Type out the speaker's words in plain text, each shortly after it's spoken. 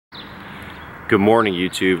Good morning,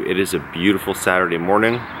 YouTube. It is a beautiful Saturday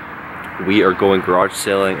morning. We are going garage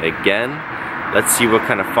sailing again. Let's see what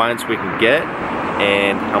kind of finds we can get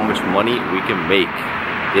and how much money we can make.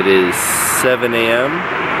 It is 7 a.m.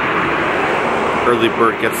 Early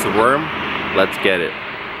bird gets the worm. Let's get it.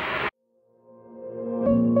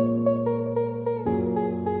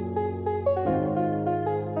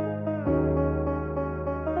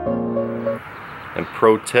 And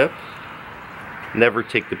pro tip, never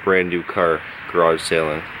take the brand new car garage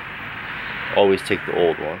sailing. Always take the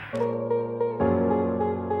old one.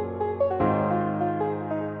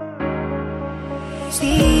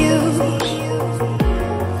 See you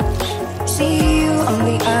on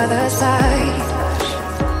the other side.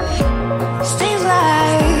 Stay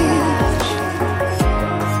alive.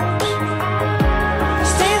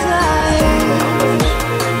 Stay alive.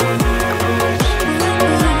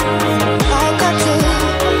 I got to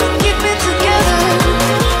keep it together.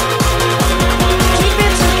 Keep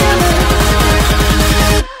it together.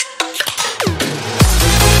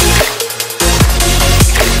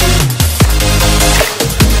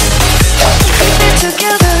 Keep it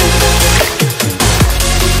together.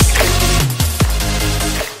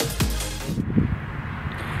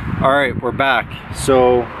 Alright, we're back.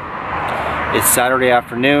 So it's Saturday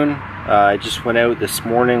afternoon. I just went out this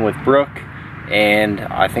morning with Brooke and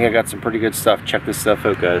I think I got some pretty good stuff. Check this stuff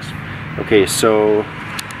out, guys. Okay, so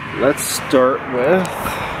let's start with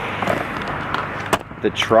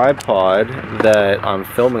the tripod that I'm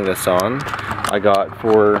filming this on. I got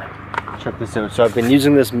for, check this out. So I've been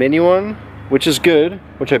using this mini one, which is good,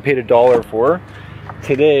 which I paid $1 for.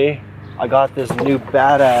 Today I got this new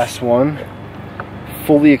badass one.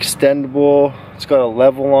 Fully extendable, it's got a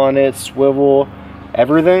level on it, swivel,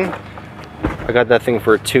 everything. I got that thing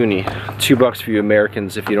for a toonie. $2 for you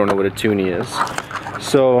Americans if you don't know what a toonie is.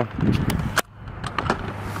 So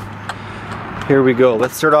here we go.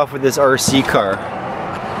 Let's start off with this RC car.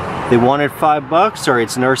 They wanted $5. Sorry,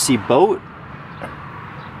 it's an RC boat.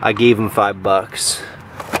 I gave them $5.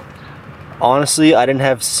 Honestly, I didn't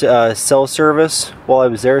have cell service while I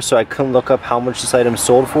was there, so I couldn't look up how much this item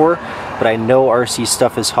sold for, but I know RC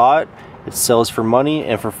stuff is hot. It sells for money,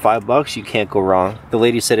 and for $5 you can't go wrong. The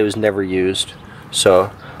lady said it was never used,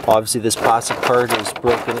 so obviously this plastic part is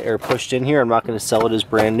broken or pushed in here. I'm not going to sell it as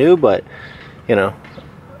brand new, but you know,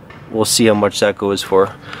 we'll see how much that goes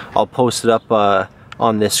for. I'll post it up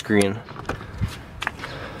on this screen.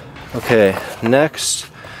 Okay, next,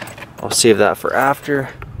 I'll save that for after.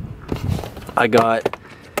 I got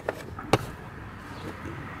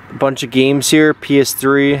a bunch of games here,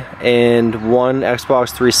 PS3 and one Xbox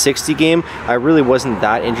 360 game. I really wasn't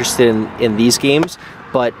that interested in these games,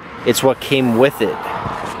 but it's what came with it.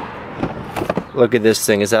 Look at this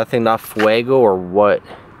thing. Is that thing not Fuego or what?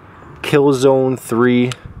 Killzone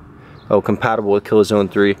 3. Oh, compatible with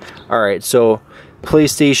Killzone 3. Alright, so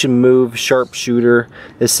PlayStation Move Sharpshooter.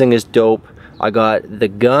 This thing is dope. I got the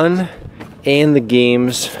gun and the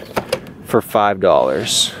games for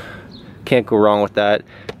 $5. Can't go wrong with that.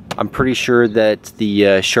 I'm pretty sure that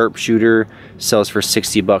the sharpshooter sells for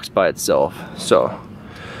 $60 by itself. So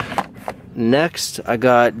next I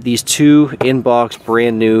got these two inbox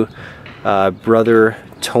brand new Brother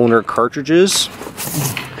toner cartridges.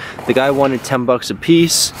 The guy wanted $10 a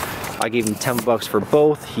piece. I gave him $10 for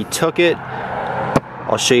both. He took it.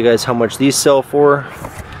 I'll show you guys how much these sell for.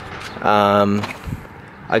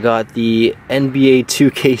 I got the NBA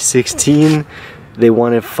 2K16. They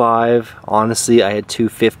wanted $5. Honestly, I had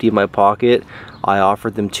 $2.50 in my pocket. I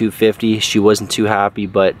offered them $2.50. She wasn't too happy,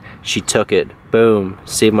 but she took it. Boom.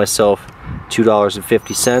 Saved myself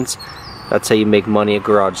 $2.50. That's how you make money at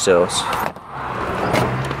garage sales.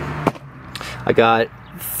 I got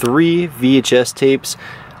 3 VHS tapes.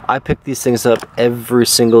 I pick these things up every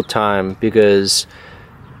single time because,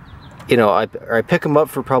 you know, I pick them up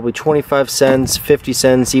for probably 25 cents, 50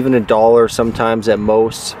 cents, even $1 sometimes at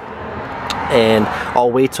most. And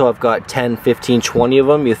I'll wait till I've got 10, 15, 20 of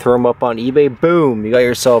them. You throw them up on eBay, boom, you got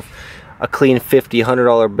yourself a clean $50,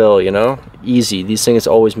 $100 bill, you know? Easy. These things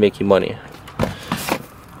always make you money.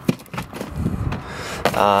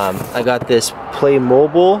 I got this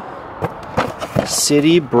Playmobil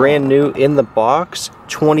City, brand new in the box,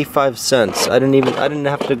 25 cents. I didn't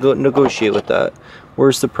have to go negotiate with that.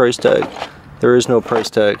 Where's the price tag? There is no price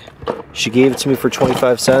tag. She gave it to me for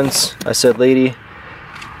 25 cents. I said, lady,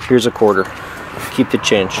 here's a quarter. Keep the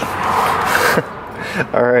change.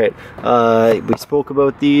 Alright, we spoke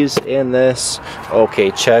about these and this.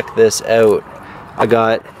 Okay, check this out. I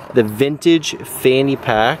got the vintage fanny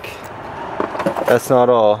pack. That's not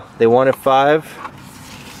all. They wanted $5.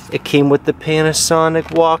 It came with the Panasonic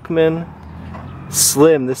Walkman.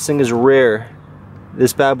 Slim, this thing is rare.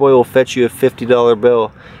 This bad boy will fetch you a $50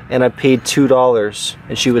 bill. And I paid $2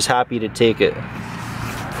 and she was happy to take it.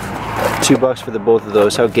 $2 for the both of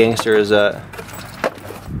those. How gangster is that?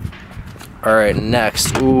 Alright,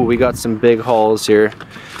 next. Ooh, we got some big hauls here.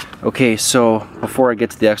 Okay, so before I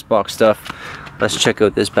get to the Xbox stuff, let's check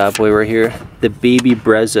out this bad boy right here. The Baby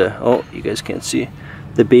Brezza. Oh, you guys can't see.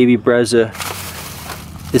 The Baby Brezza.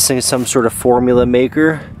 This thing is some sort of formula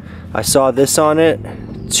maker. I saw this on it.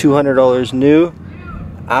 $200 new.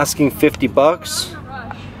 Asking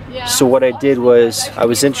 $50. So what I did was, I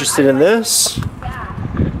was interested in this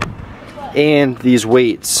and these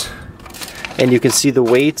weights. And you can see the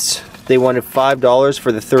weights. They wanted $5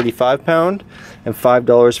 for the 35 pound and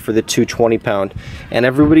 $5 for the 220 pound. And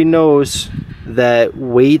everybody knows that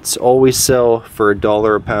weights always sell for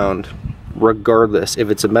 $1 a pound. Regardless, if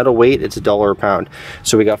it's a metal weight, it's $1 a pound.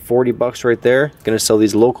 So we got $40 right there. Gonna sell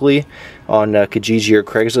these locally on Kijiji or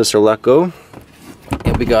Craigslist or Letgo.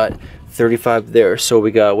 And we got 35 there. So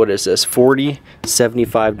we got, what is this? $40,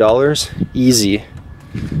 $75, easy.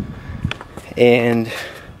 And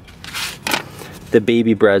the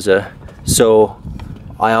Baby Brezza. So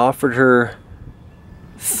I offered her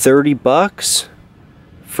 $30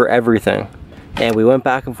 for everything. And we went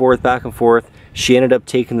back and forth, back and forth. She ended up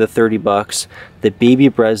taking the $30. The Baby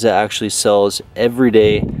Brezza actually sells every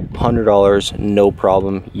day, $100, no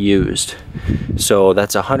problem, used. So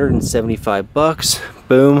that's $175.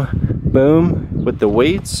 Boom, boom, with the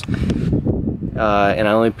weights. And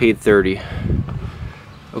I only paid $30.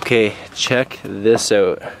 Okay, check this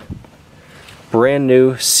out. Brand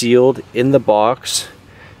new, sealed, in the box,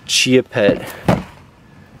 Chia Pet.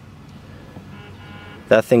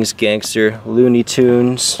 That thing's gangster. Looney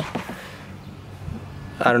Tunes.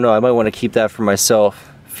 I don't know, I might want to keep that for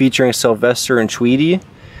myself. Featuring Sylvester and Tweety.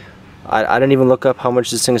 I didn't even look up how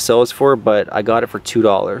much this thing sells for, but I got it for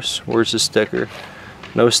 $2. Where's the sticker?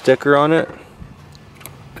 No sticker on it.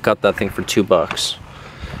 I got that thing for $2.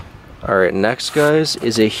 Alright, next guys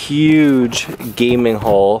is a huge gaming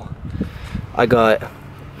haul. I got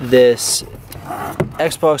this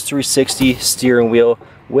Xbox 360 steering wheel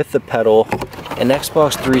with the pedal, an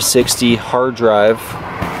Xbox 360 hard drive,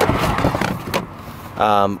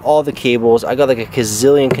 all the cables. I got like a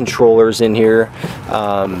gazillion controllers in here.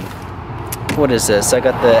 What is this? I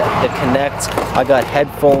got the Kinect. I got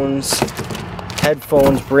headphones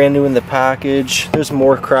brand new in the package. There's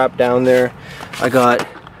more crap down there. I got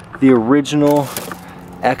the original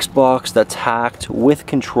Xbox that's hacked with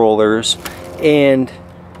controllers, and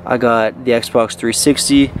I got the Xbox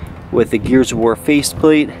 360 with the Gears of War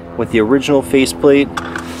faceplate, with the original faceplate.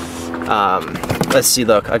 Let's see,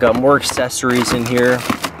 look, I got more accessories in here.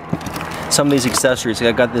 Some of these accessories,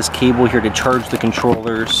 I got this cable here to charge the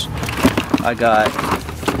controllers. I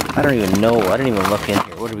don't even know, I didn't even look in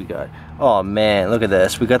here. What do we got? Oh man, look at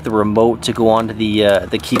this. We got the remote to go onto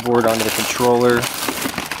the keyboard, onto the controller.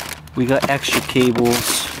 We got extra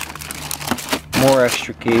cables, more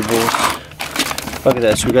extra cables. Look at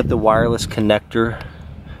this, we got the wireless connector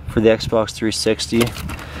for the Xbox 360.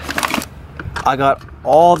 I got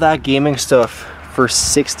all that gaming stuff for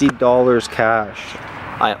 $60 cash.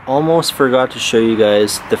 I almost forgot to show you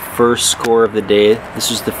guys the first score of the day. This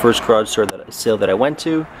was the first garage sale that I went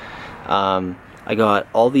to. I got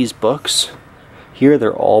all these books here.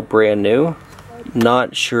 They're all brand new.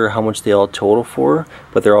 Not sure how much they all total for,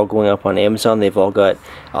 but they're all going up on Amazon. They've all got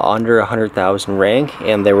under 100,000 rank,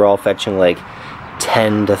 and they were all fetching like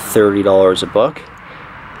 $10 to $30 a book.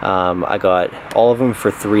 I got all of them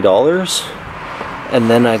for $3, and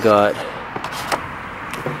then I got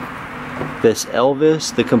this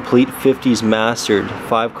Elvis, the Complete 50s Mastered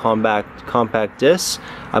 5 compact discs.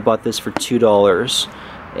 I bought this for $2,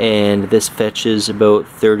 and this fetches about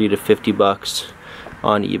 30 to 50 bucks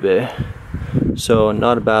on eBay. So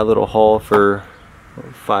not a bad little haul for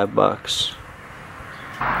 $5.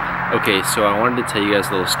 Okay, so I wanted to tell you guys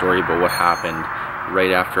a little story about what happened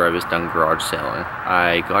right after I was done garage selling.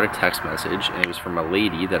 I got a text message, and it was from a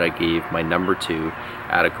lady that I gave my number to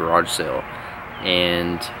at a garage sale.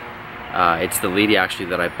 And it's the lady actually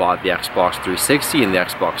that I bought the Xbox 360 and the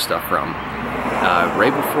Xbox stuff from.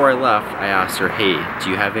 Right before I left, I asked her, hey, do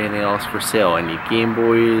you have anything else for sale? Any Game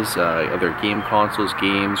Boys, other game consoles,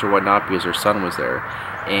 games, or whatnot, because her son was there.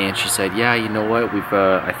 And she said, yeah, you know what,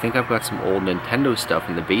 I think I've got some old Nintendo stuff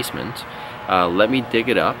in the basement. Let me dig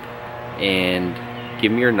it up and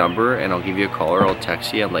give me your number, and I'll give you a call, or I'll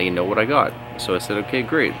text you and let you know what I got. So I said, okay,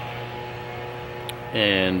 great.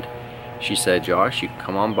 And she said, Josh, you can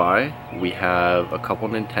come on by. We have a couple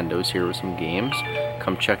Nintendos here with some games.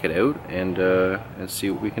 Come check it out and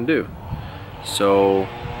see what we can do. So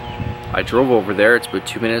I drove over there. It's about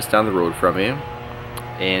 2 minutes down the road from me.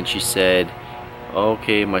 and she said,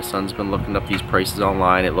 okay, my son's been looking up these prices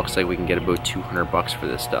online. It looks like we can get about 200 bucks for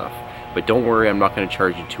this stuff. But don't worry, I'm not gonna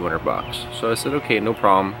charge you 200 bucks. So I said, okay, no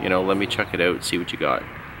problem. You know, let me check it out, see what you got.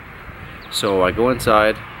 So I go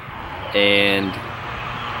inside, and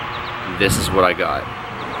this is what I got.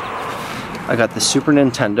 I got the Super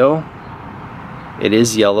Nintendo. It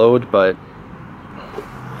is yellowed, but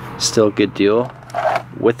still a good deal.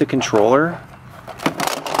 With the controller,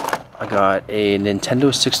 I got a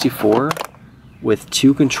Nintendo 64 with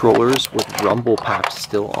 2 controllers with rumble packs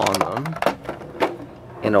still on them,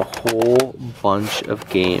 and a whole bunch of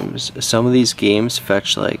games. Some of these games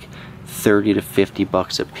fetch like 30 to 50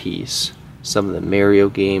 bucks a piece. Some of the Mario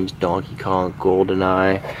games, Donkey Kong,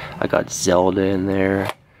 GoldenEye. I got Zelda in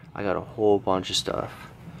there. I got a whole bunch of stuff.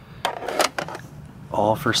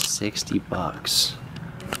 All for 60 bucks.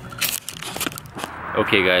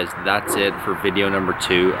 Okay guys, that's it for video number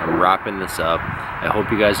 2. I'm wrapping this up. I hope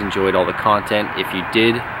you guys enjoyed all the content. If you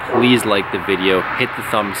did, please like the video, hit the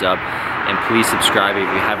thumbs up, and please subscribe if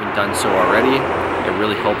you haven't done so already. It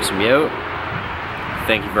really helps me out.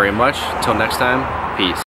 Thank you very much. Until next time, peace.